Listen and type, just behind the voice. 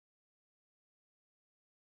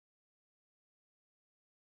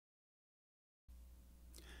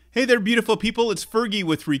Hey there, beautiful people. It's Fergie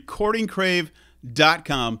with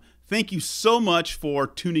recordingcrave.com. Thank you so much for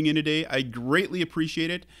tuning in today. I greatly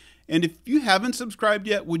appreciate it. And if you haven't subscribed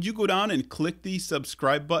yet, would you go down and click the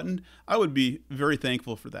subscribe button? I would be very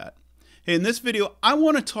thankful for that. Hey, in this video, I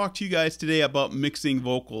want to talk to you guys today about mixing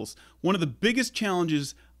vocals. One of the biggest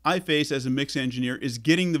challenges I face as a mix engineer is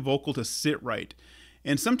getting the vocal to sit right.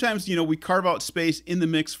 And sometimes, we carve out space in the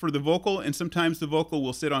mix for the vocal, and sometimes the vocal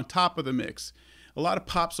will sit on top of the mix. A lot of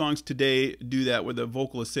pop songs today do that where the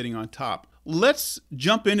vocal is sitting on top. Let's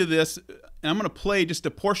jump into this. I'm going to play just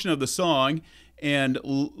a portion of the song, and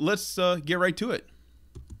let's get right to it.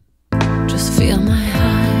 Just feel my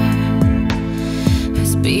heart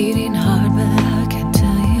is beating hard, but I can't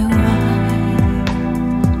tell you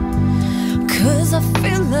why. 'Cause I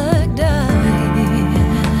feel like dying.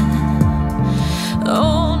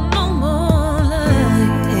 Oh, no more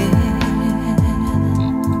lying.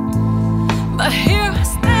 But here I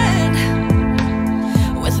stand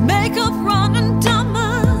with makeup running down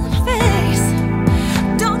my face.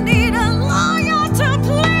 Don't need a lawyer to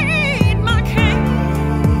plead my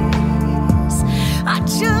case. I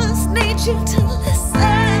just need you to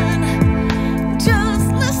listen.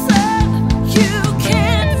 Just listen. You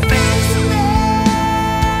can't fix me,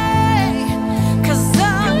 'cause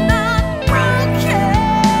I'm not broken,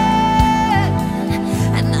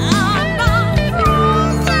 and I'm not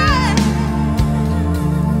frozen.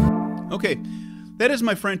 Okay, that is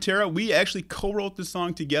my friend Tara. We actually co-wrote this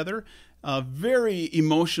song together. A very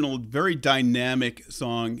emotional, very dynamic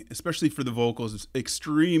song, especially for the vocals. It's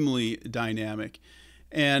extremely dynamic.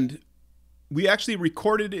 And we actually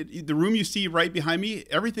recorded it. The room you see right behind me,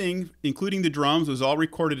 everything, including the drums, was all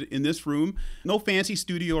recorded in this room. No fancy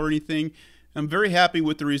studio or anything. I'm very happy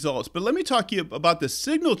with the results. But let me talk to you about the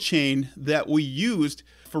signal chain that we used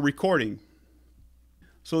for recording.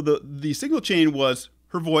 So the signal chain was,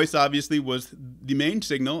 her voice obviously was the main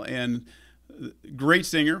signal, and great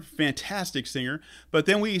singer, fantastic singer. But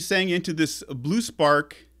then we sang into this Blue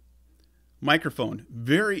Spark microphone,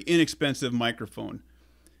 very inexpensive microphone.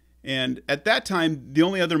 And at that time, the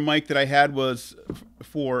only other mic that I had was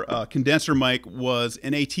for a condenser mic was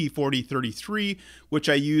an AT4033, which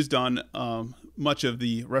I used on much of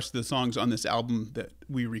the rest of the songs on this album that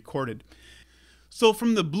we recorded. So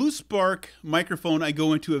from the Blue Spark microphone, I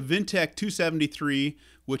go into a Vintech 273,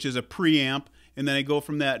 which is a preamp. And then I go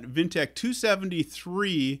from that Vintech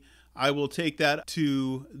 273, I will take that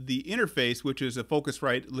to the interface, which is a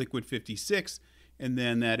Focusrite Liquid 56. And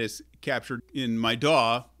then that is captured in my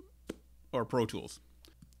DAW or Pro Tools.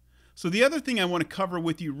 So the other thing I want to cover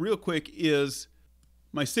with you real quick is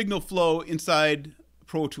my signal flow inside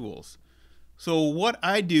Pro Tools. So what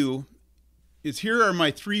I do is, here are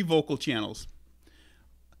my 3 vocal channels.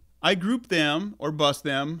 I group them or bus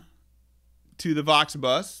them to the Vox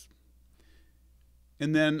bus,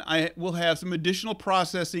 and then I will have some additional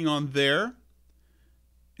processing on there,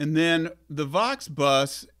 and then the Vox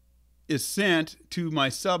bus is sent to my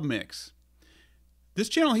submix. This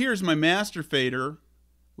channel here is my master fader,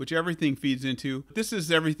 which everything feeds into. This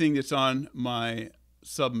is everything that's on my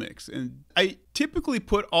submix, and I typically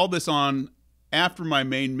put all this on after my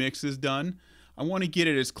main mix is done. I want to get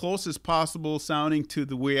it as close as possible sounding to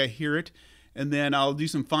the way I hear it, and then I'll do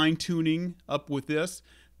some fine tuning up with this.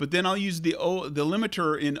 But then I'll use the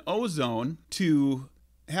limiter in Ozone to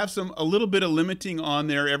have a little bit of limiting on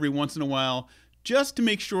there every once in a while, just to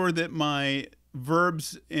make sure that my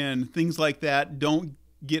verbs and things like that don't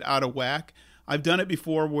get out of whack. I've done it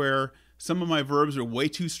before where some of my verbs are way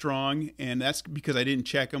too strong, and that's because I didn't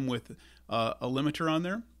check them with a limiter on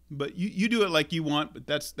there. But you do it like you want, but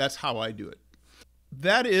that's how I do it.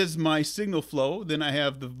 That is my signal flow. Then I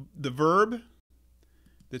have the verb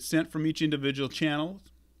that's sent from each individual channel,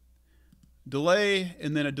 delay,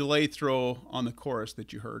 and then a delay throw on the chorus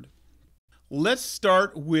that you heard. Let's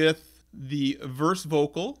start with the verse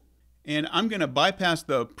vocal, and I'm going to bypass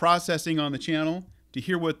the processing on the channel to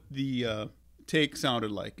hear what the take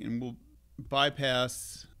sounded like, and we'll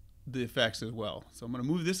bypass the effects as well. So I'm going to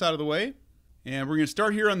move this out of the way, and we're going to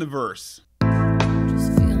start here on the verse. I'm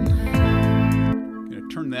going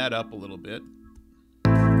to turn that up a little bit.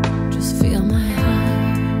 Just feel my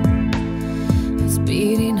heart, it's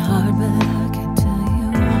beating hard, but I can't tell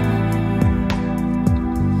you why.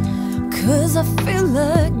 'Cause I feel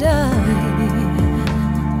like dying.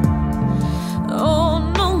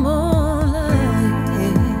 Oh, no more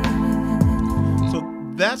lying. So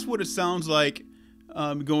that's what it sounds like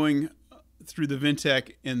going through the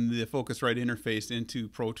Vintech and the Focusrite interface into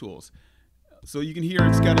Pro Tools. So you can hear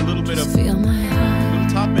it's got a little bit of little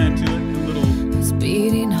top end to it, a little it's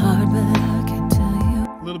beating hard, but I can't tell you.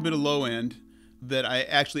 A little bit of low end. that I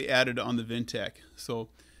actually added on the Vintech. So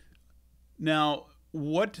now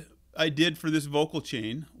what I did for this vocal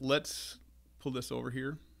chain, let's pull this over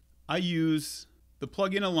here. I use the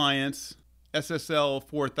Plug-in Alliance SSL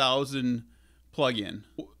 4000 plugin.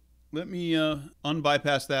 Let me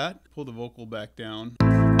unbypass that, pull the vocal back down.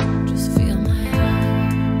 Just feel my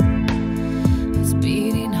heart. It's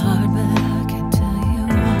beating hard, but I can't tell you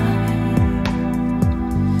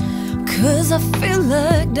why. 'Cause I feel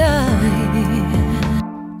like dying.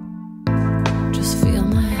 Just feel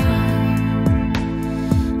my heart.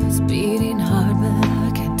 It's beating hard, but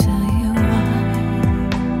I can't tell you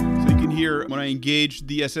why. So you can hear when I engage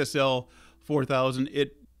the SSL 4000,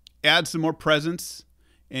 it adds some more presence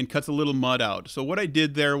and cuts a little mud out. So what I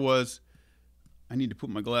did there was, I need to put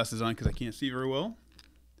my glasses on because I can't see very well.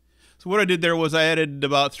 So what I did there was I added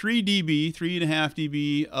about 3 dB, 3.5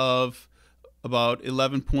 dB of about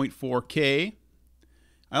 11.4K.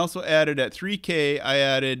 I also added at 3K, I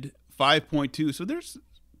added 5.2. So there's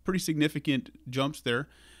pretty significant jumps there.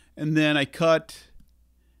 And then I cut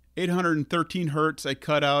 813 hertz. I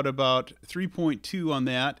cut out about 3.2 on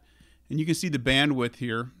that. And you can see the bandwidth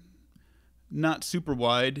here. Not super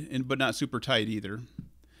wide, but not super tight either.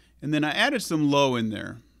 And then I added some low in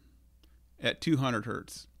there at 200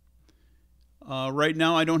 hertz. Right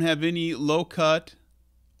now I don't have any low cut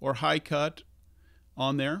or high cut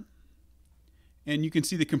on there. And you can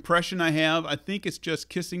see the compression I have. I think it's just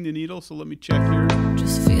kissing the needle, so let me check here.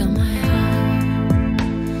 Just feel my heart.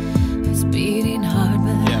 It's beating hard,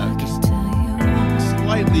 but Yeah, I just can't tell you why.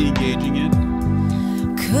 slightly engaging it.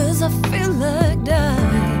 'Cause I feel like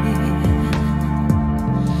dying.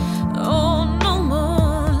 Oh, no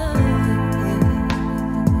more lying.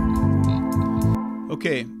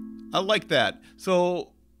 Okay, I like that.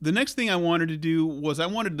 So the next thing I wanted to do was I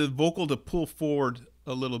wanted the vocal to pull forward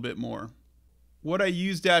a little bit more. What I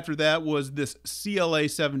used after that was this CLA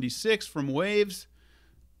 76 from Waves.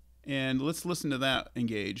 And let's listen to that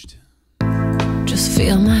engaged. Just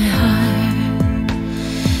feel my heart.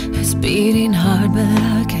 It's beating hard, but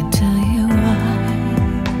I can't tell you why.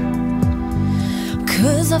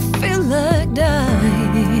 'Cause I feel like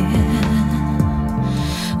dying.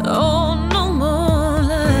 Oh, no more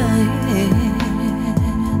lying.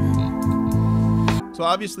 So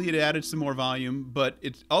obviously it added some more volume, but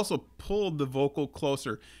it also pulled the vocal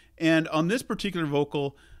closer. And on this particular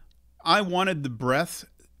vocal, I wanted the breath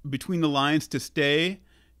between the lines to stay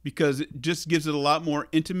because it just gives it a lot more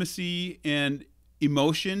intimacy and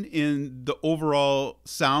emotion in the overall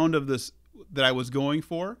sound of this that I was going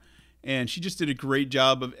for. And she just did a great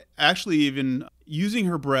job of actually even using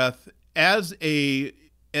her breath as an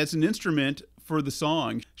instrument for the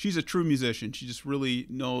song. She's a true musician. She just really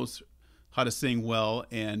knows how to sing well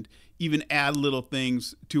and even add little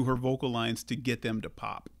things to her vocal lines to get them to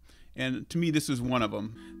pop. And to me, this is one of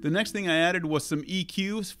them. The next thing I added was some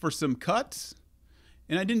EQs for some cuts.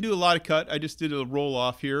 And I didn't do a lot of cut. I just did a roll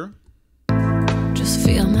off here. Just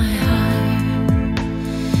feel my heart.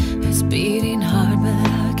 It's beating hard, but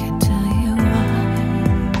I can't tell you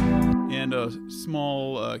why. And a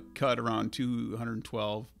small cut around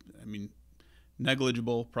 212. I mean,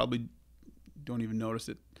 negligible. Probably don't even notice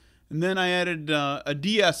it. And then I added a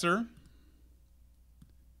de-esser.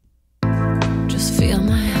 Just feel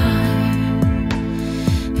my heart.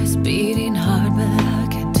 It's beating hard, but I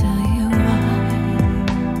can't tell you why.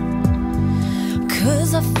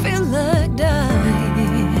 'Cause I feel like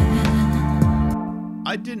dying.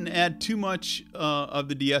 I didn't add too much of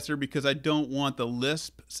the de-esser because I don't want the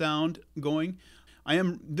lisp sound going.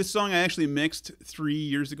 This song I actually mixed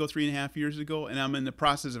 3.5 years ago, and I'm in the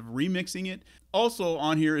process of remixing it. Also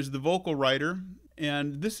on here is the vocal writer,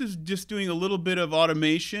 and this is just doing a little bit of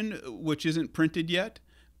automation, which isn't printed yet,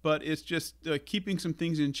 but it's just keeping some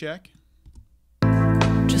things in check.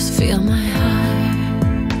 Just feel my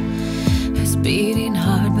heart. It's beating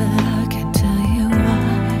hard, but I can't tell you why.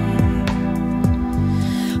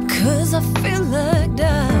 'Cause I feel like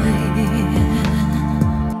dying.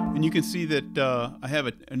 And you can see that I have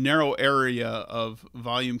a narrow area of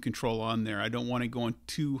volume control on there. I don't want it going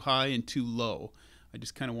too high and too low. I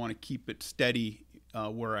just kind of want to keep it steady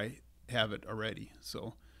where I have it already.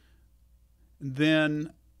 So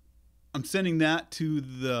then I'm sending that to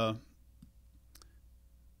the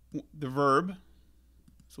verb.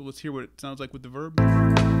 So let's hear what it sounds like with the verb.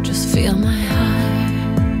 Just feel my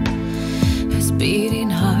heart. It's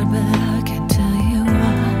beating hard, but I can't tell you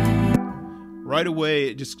why. Right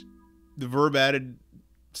away, the verb added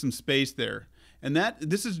some space there. And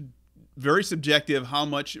this is very subjective how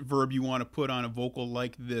much verb you want to put on a vocal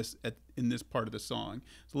like this in this part of the song.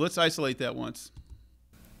 So let's isolate that once.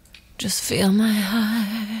 Just feel my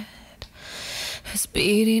heart. is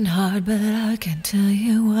beating hard, but I can't tell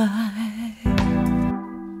you why.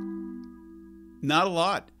 Not a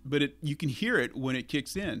lot, but you can hear it when it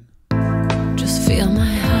kicks in. Just feel my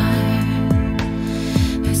heart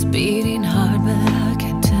is beating hard, but I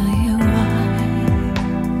can't tell you why.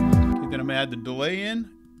 Okay, then I'm going to add the delay in.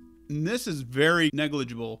 And this is very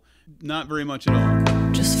negligible, not very much at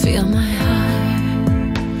all. Just feel my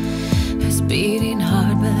heart is beating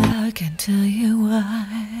hard, but I can't tell you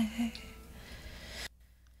why.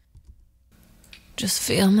 Just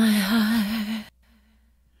feel my heart.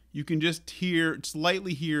 You can just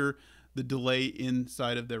slightly hear the delay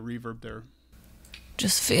inside of the reverb there.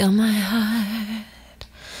 Just feel my heart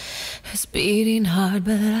is beating hard,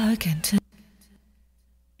 but I can't tell.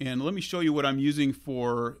 And let me show you what I'm using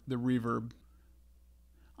for the reverb.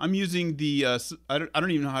 I'm using the, I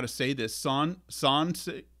don't even know how to say this,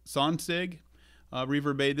 Sonsig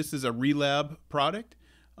Reverb A. This is a Relab product.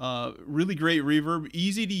 Really great reverb,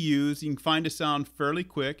 easy to use. You can find a sound fairly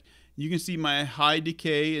quick. You can see my high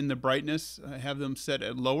decay and the brightness. I have them set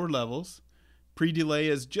at lower levels. Pre-delay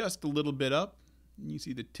is just a little bit up. You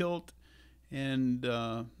see the tilt and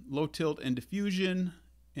low tilt and diffusion,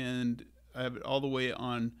 and I have it all the way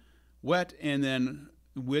on wet, and then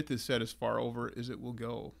width is set as far over as it will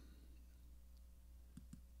go.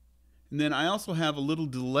 And then I also have a little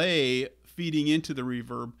delay feeding into the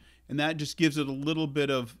reverb, and that just gives it a little bit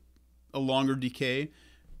of a longer decay.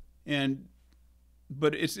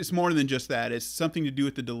 But it's more than just that. It's something to do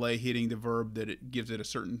with the delay hitting the verb that it gives it a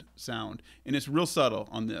certain sound. And it's real subtle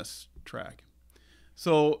on this track.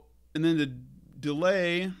 So, and then the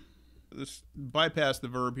delay, let's bypass the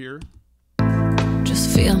verb here.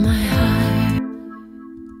 Just feel my heart.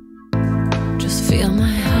 Just feel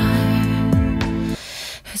my heart.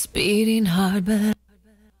 It's beating hard, but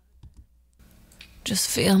just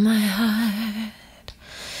feel my heart.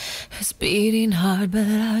 It's beating hard, but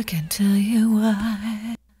I can't tell you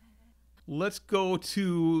why. Let's go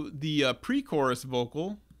to the pre-chorus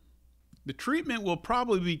vocal. The treatment will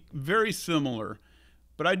probably be very similar,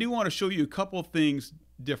 but I do want to show you a couple things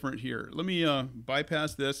different here. Let me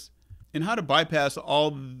bypass this. And how to bypass all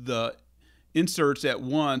the inserts at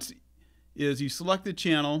once is you select the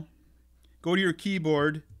channel, go to your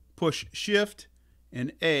keyboard, push Shift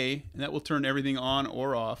and A, and that will turn everything on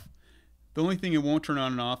or off. The only thing it won't turn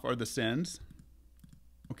on and off are the sends.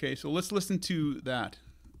 Okay, so let's listen to that.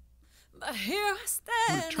 But here I I'm going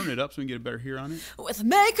stand to turn it up so we can get a better hear on it. with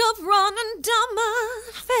makeup running down my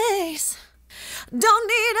face. Don't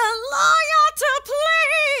need a lawyer to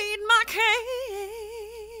plead my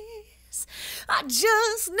case. I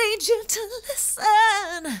just need you to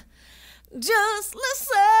listen. Just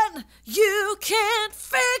listen. You can't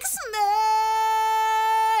fix me.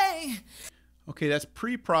 Okay, that's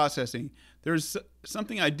pre-processing. There's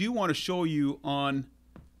something I do want to show you on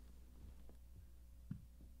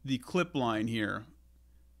the clip line here.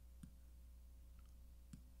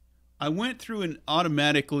 I went through and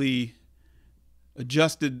automatically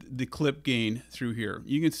adjusted the clip gain through here.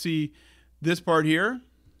 You can see this part here.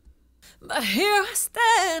 But here I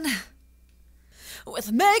stand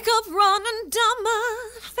with makeup running down my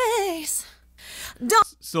face.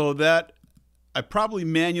 Don't So that I probably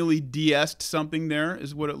manually de-essed something there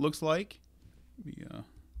is what it looks like. Let me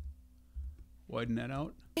widen that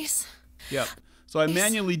out. Yep. So I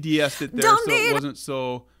manually de-essed it there so it wasn't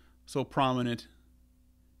so prominent.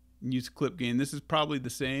 And use clip gain. This is probably the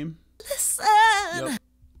same. listen. Yep.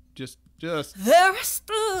 Just. There I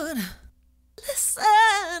stood.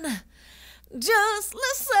 Listen. Just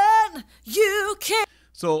listen. You can't.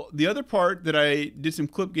 So the other part that I did some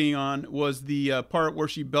clip gain on was the part where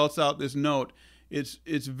she belts out this note. It's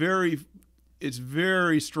very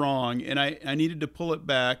strong, and I needed to pull it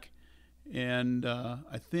back, and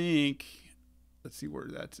I think, let's see where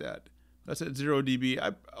that's at. That's at 0 dB.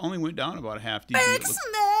 I only went down about a half dB. Fix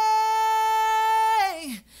me,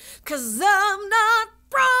 'cause I'm not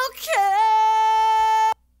broken.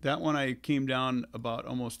 That one I came down about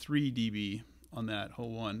almost 3 dB on that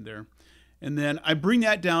whole one there. And then I bring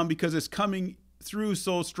that down because it's coming through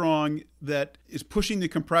so strong that it's pushing the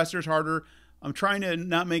compressors harder. I'm trying to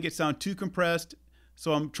not make it sound too compressed,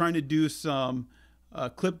 so I'm trying to do some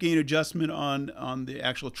clip gain adjustment on the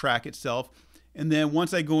actual track itself. And then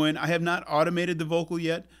once I go in, I have not automated the vocal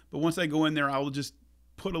yet, but once I go in there, I will just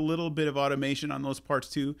put a little bit of automation on those parts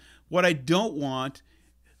too. What I don't want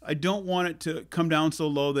it to come down so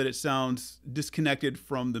low that it sounds disconnected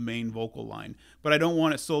from the main vocal line, but I don't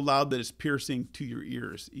want it so loud that it's piercing to your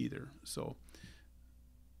ears either. So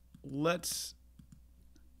let's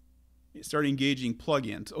start engaging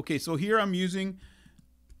plugins. Okay, so here I'm using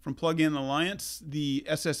from Plug-in Alliance, the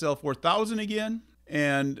SSL 4000 again.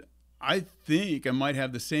 And I think I might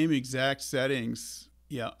have the same exact settings.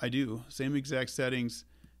 Yeah, I do. Same exact settings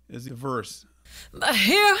as the verse. But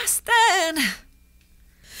here I stand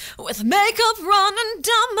with makeup running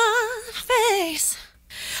down my face.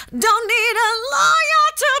 Don't need a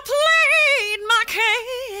lawyer to plead my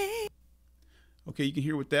case. Okay, you can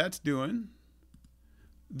hear what that's doing.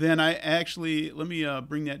 Then I actually, let me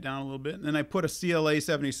bring that down a little bit. And then I put a CLA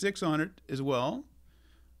 76 on it as well.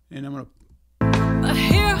 And I'm going to... But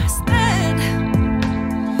here I stand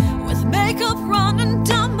with makeup running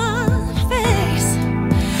down my face.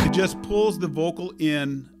 It just pulls the vocal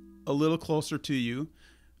in a little closer to you,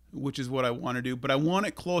 which is what I want to do. But I want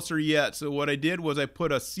it closer yet. So what I did was I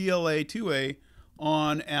put a CLA 2A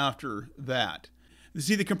on after that. You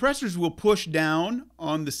see, the compressors will push down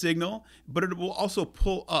on the signal, but it will also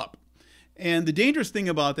pull up. And the dangerous thing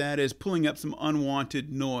about that is pulling up some unwanted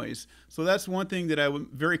noise. So that's one thing that I'm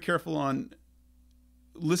very careful on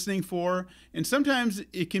listening for. And sometimes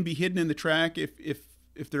it can be hidden in the track if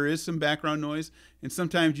there is some background noise. And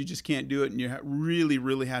sometimes you just can't do it, and you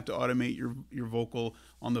really have to automate your vocal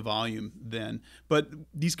on the volume then. But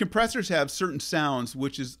these compressors have certain sounds,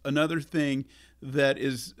 which is another thing that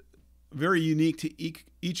is very unique to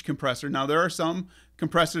each compressor. Now, there are some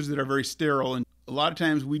compressors that are very sterile, and a lot of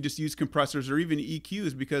times we just use compressors or even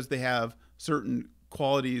EQs because they have certain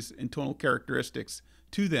qualities and tonal characteristics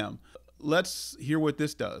to them. Let's hear what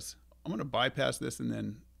this does. I'm going to bypass this and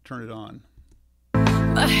then turn it on.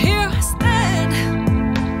 But here I stand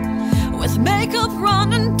with makeup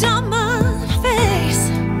running down my face.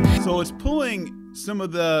 So it's pulling some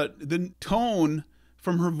of the tone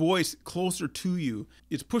from her voice closer to you.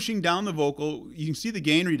 It's pushing down the vocal. You can see the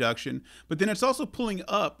gain reduction, but then it's also pulling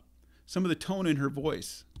up some of the tone in her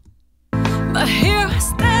voice. But here I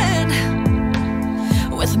stand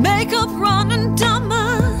with makeup running down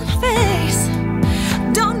my face.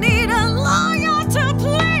 Don't need a lawyer to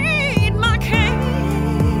plead my case.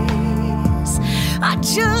 I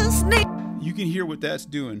just need... You can hear what that's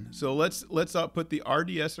doing. So let's put the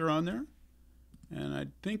RDSer on there. And I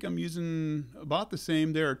think I'm using about the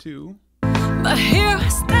same there too. But here I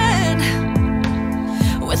stand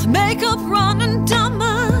with makeup running down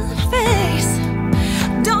my face.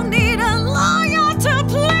 Don't need a lawyer to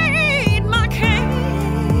plead my case.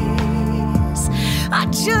 I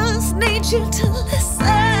just need you to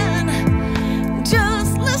listen.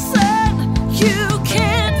 Just listen. You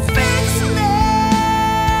can't fix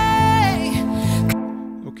me.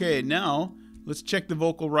 Okay, now let's check the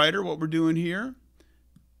vocal writer, what we're doing here.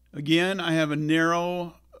 Again, I have a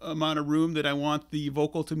narrow amount of room that I want the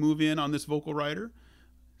vocal to move in on this vocal writer.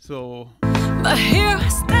 So, but here I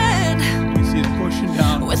stand, you can see it pushing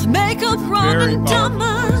down with makeup running down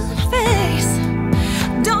my face.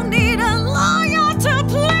 Don't need a lawyer to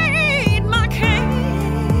plead my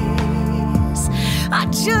case. I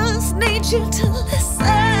just need you to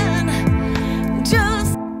listen.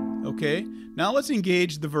 Just... Okay, now let's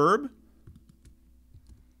engage the verb.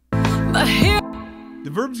 But here... The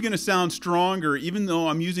verb's going to sound stronger even though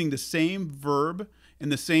I'm using the same verb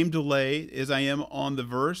and the same delay as I am on the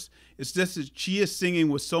verse. It's just that she is singing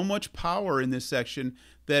with so much power in this section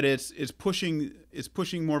that it's pushing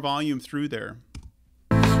more volume through there.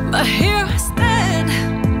 But here I stand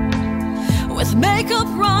with makeup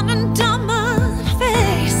running down my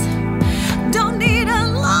face. Don't need a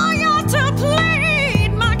lawyer to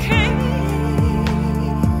plead my case.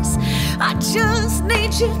 I just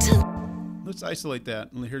need you to... Let's isolate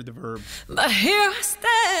that and hear the verb. But here I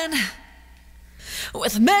stand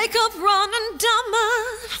with makeup running down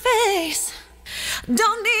my face.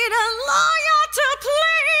 Don't need a lawyer to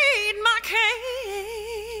plead my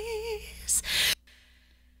case.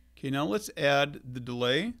 Okay, now let's add the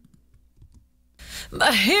delay.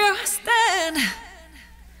 But here I stand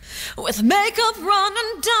with makeup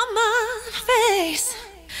running down my face.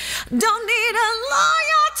 Don't need a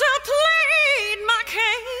lawyer to plead my case.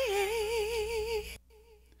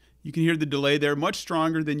 You can hear the delay there much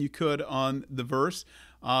stronger than you could on the verse.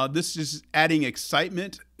 This is adding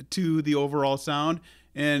excitement to the overall sound,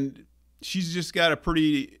 and she's just got a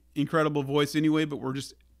pretty incredible voice anyway, but we're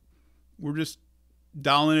just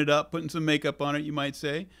dialing it up, putting some makeup on it, you might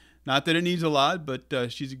say. Not that it needs a lot, but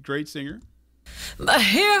she's a great singer. But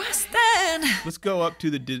here I stand. Let's go up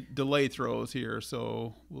to the delay throws here.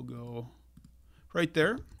 So we'll go right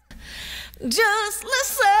there. Just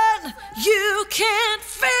listen, you can't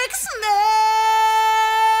fix me,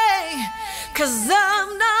 'cause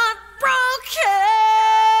I'm not broken,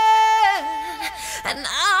 and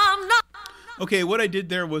I'm not... Okay, what I did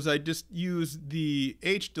there was I just used the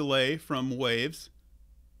H delay from Waves,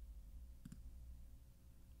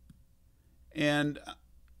 and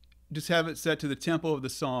just have it set to the tempo of the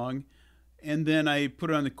song. And then I put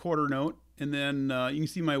it on the quarter note, and then you can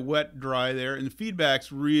see my wet dry there, and the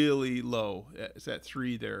feedback's really low. It's at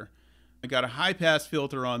 3 there. I got a high pass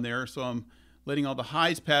filter on there, so I'm letting all the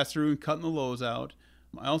highs pass through and cutting the lows out.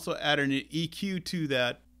 I also added an EQ to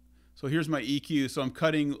that. So here's my EQ. So I'm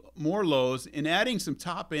cutting more lows and adding some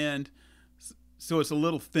top end, so it's a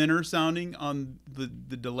little thinner sounding on the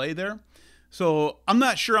delay there. So I'm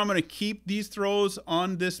not sure I'm going to keep these throws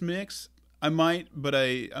on this mix. I might, but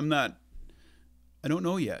I'm not. I don't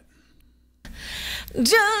know yet.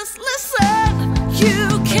 Just listen,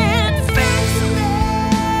 you can't fix me,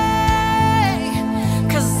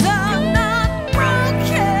 'cause I'm not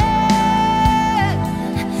broken,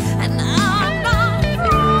 and I'm not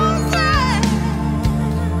frozen.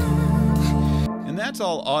 And that's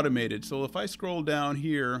all automated. So if I scroll down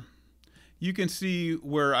here, you can see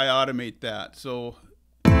where I automate that. So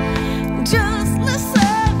Just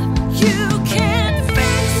listen, you can't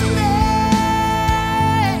fix me,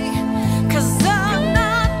 'cause I'm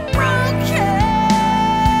not broken,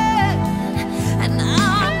 and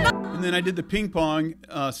I'm not. and then I did the ping pong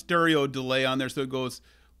stereo delay on there, so it goes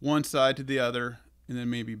one side to the other and then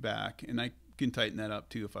maybe back. And I can tighten that up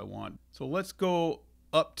too if I want. So let's go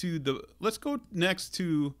next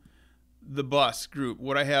to the bus group,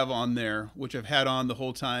 what I have on there, which I've had on the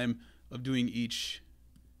whole time of doing each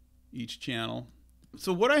channel.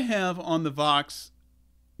 So what I have on the Vox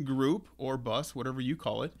group or bus, whatever you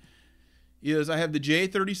call it, is I have the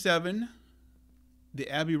J37, the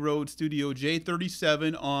Abbey Road Studio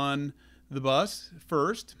J37 on the bus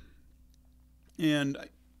first, and I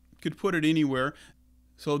could put it anywhere.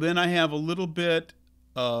 So then I have a little bit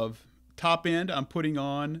of top end I'm putting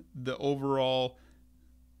on the overall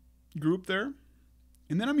group there,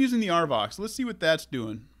 and then I'm using the RVox. Let's see what that's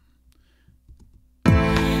doing.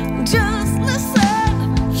 Just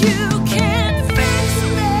listen, you can't fix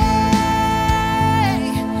me,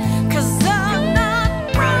 'cause I'm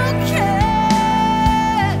not broken,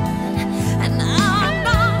 and I'm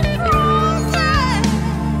not frozen.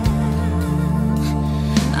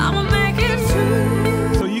 I'ma make it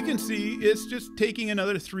through. So you can see it's just taking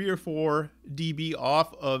another 3 or 4 dB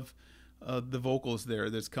off of the vocals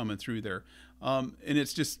there that's coming through there, and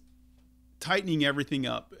it's just tightening everything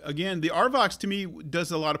up. Again, the RVox to me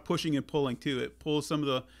does a lot of pushing and pulling too. It pulls some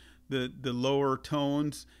of the lower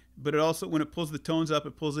tones, but it also, when it pulls the tones up,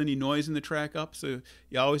 it pulls any noise in the track up. So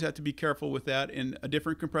you always have to be careful with that, and a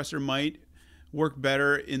different compressor might work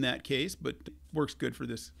better in that case, but works good for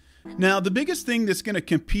this. Now, the biggest thing that's going to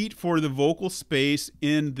compete for the vocal space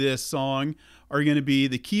in this song are going to be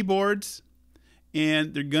the keyboards,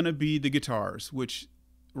 and they're going to be the guitars, which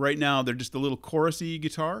right now they're just a little chorusy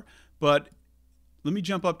guitar. But let me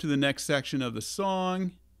jump up to the next section of the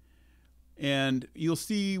song, and you'll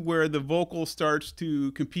see where the vocal starts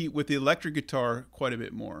to compete with the electric guitar quite a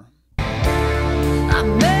bit more. I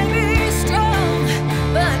may be strong,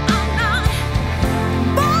 but I'm not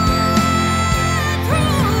bulletproof.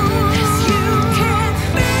 'Cause you can't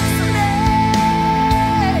fix me,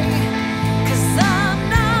 'cause I'm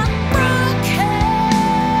not broken,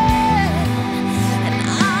 and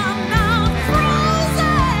I'm not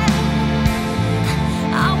frozen.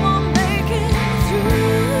 I won't make it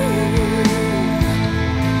through.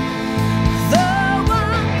 Though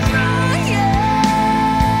I'm crying,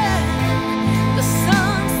 the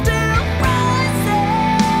sun's still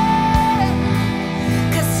rising,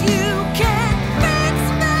 'cause you can't fix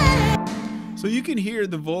me. So you can hear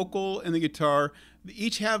the vocal and the guitar, they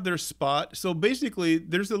each have their spot. So basically,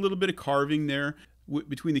 there's a little bit of carving there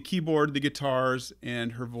between the keyboard, the guitars,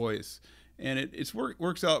 and her voice. And it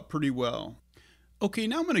works out pretty well. Okay,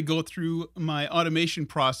 now I'm going to go through my automation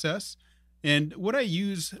process. And what I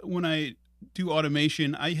use when I do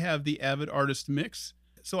automation, I have the Avid Artist Mix.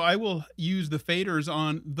 So I will use the faders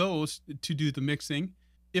on those to do the mixing.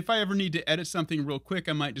 If I ever need to edit something real quick,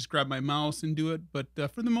 I might just grab my mouse and do it. But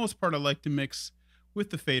for the most part, I like to mix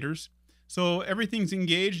with the faders. So everything's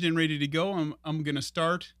engaged and ready to go. I'm going to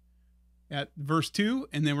start at verse 2,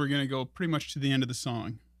 and then we're going to go pretty much to the end of the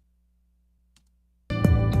song.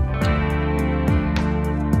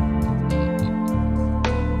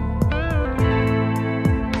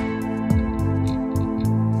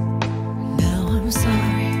 Now I'm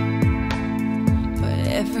sorry for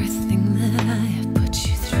everything that I have put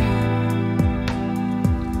you through.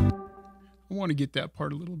 I want to get that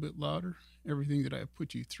part a little bit louder. Everything that I have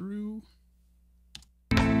put you through.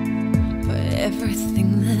 For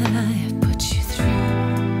everything that I have put you through.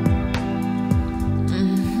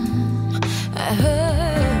 I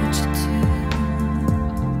hurt you too.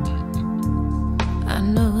 I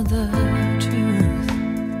know the truth.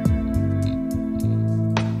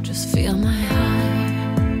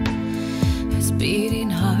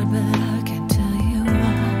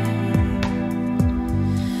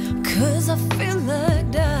 I feel like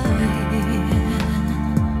dying.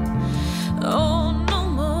 Oh, no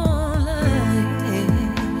more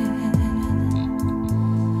lying.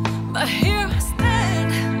 But here I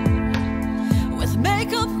stand with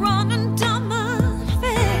makeup running down my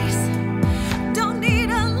face. Don't need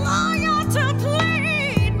a lawyer to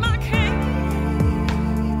plead my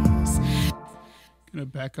case. Gonna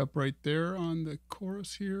back up right there on the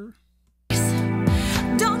chorus here.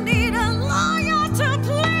 Don't need a lawyer to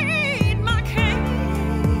plead my case.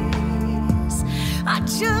 I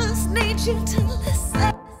just need you to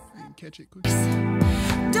listen. Catch it quick.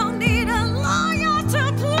 Don't need a lawyer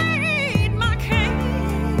to plead my case.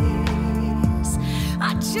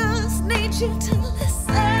 I just need you to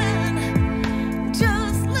listen.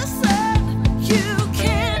 Just listen. You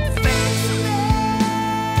can't fix me,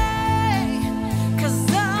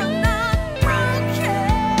 'cause I'm not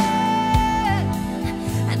broken,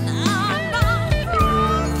 and I'm not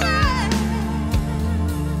frozen.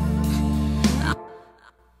 I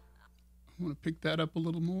want to pick that up a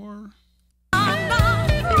little more. I'm not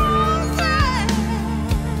frozen.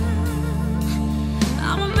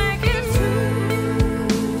 I'ma make it through.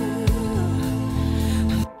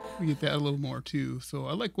 We get that a little more too. So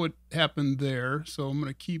I like what happened there. So I'm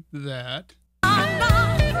going to keep that. I'm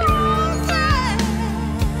not frozen.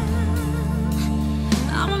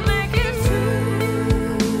 I'ma make it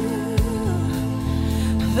through.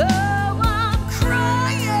 Though I'm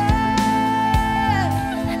crying,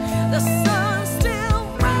 the sun's still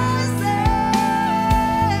rising.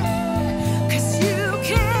 'Cause you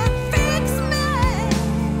can't fix me.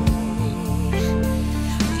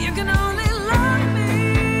 You can only love me.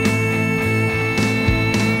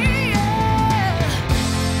 Yeah.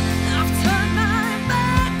 I've turned my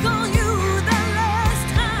back on you the last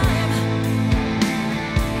time.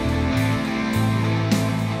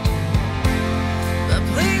 But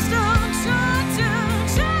please don't try to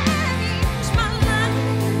change my life.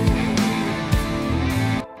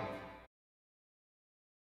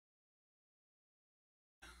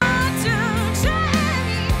 Try to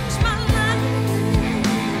change my life.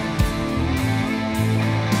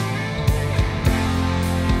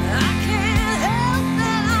 I can't help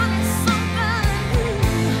that I need somebody.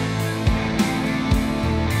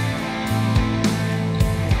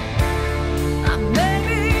 I may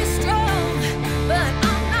be strong, but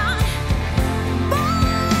I'm not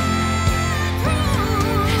bulletproof.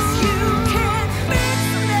 'Cause you can't fix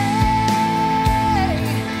me,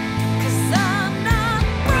 'cause I'm not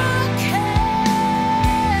broken,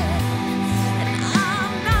 and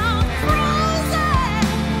I'm not frozen.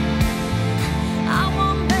 I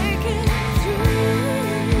won't make it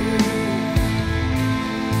through.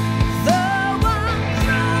 Though I'm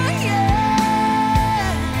crying,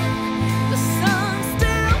 the sun's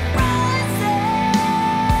still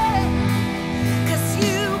rising. 'Cause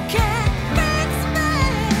you can't fix me.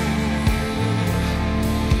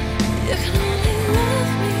 You can only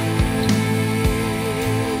love me.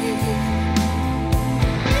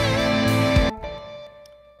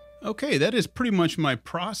 Okay, that is pretty much my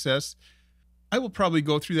process. I will probably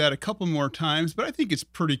go through that a couple more times, but I think it's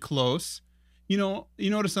pretty close. You know, you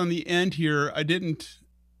notice on the end here, I didn't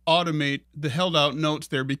automate the held out notes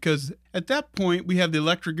there because at that point we have the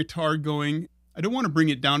electric guitar going. I don't want to bring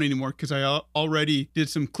it down anymore because I already did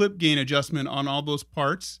some clip gain adjustment on all those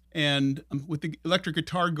parts. And with the electric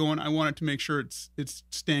guitar going, I want it to make sure it's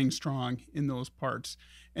staying strong in those parts.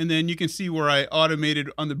 And then you can see where I automated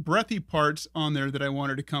on the breathy parts on there that I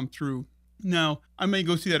wanted to come through. Now, I may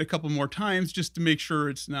go through that a couple more times just to make sure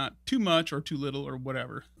it's not too much or too little or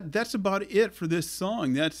whatever. That's about it for this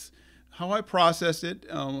song. That's how I process it,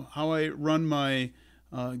 how I run my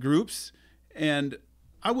groups. And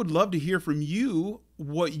I would love to hear from you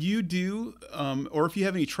what you do, or if you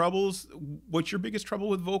have any troubles, what your biggest trouble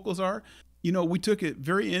with vocals are. You know, we took a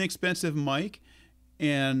very inexpensive mic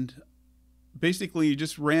and basically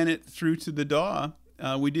just ran it through to the DAW.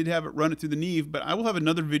 We did have it run it through the Neve, but I will have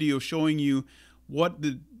another video showing you what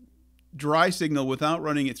the dry signal without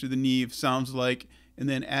running it through the Neve sounds like, and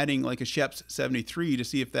then adding like a Sheps 73 to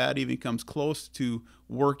see if that even comes close to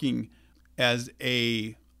working as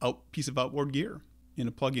a piece of outboard gear in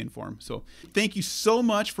a plug-in form. So thank you so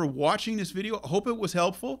much for watching this video. I hope it was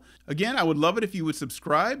helpful. Again, I would love it if you would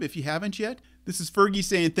subscribe if you haven't yet. This is Fergie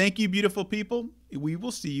saying thank you, beautiful people. We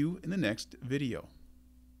will see you in the next video.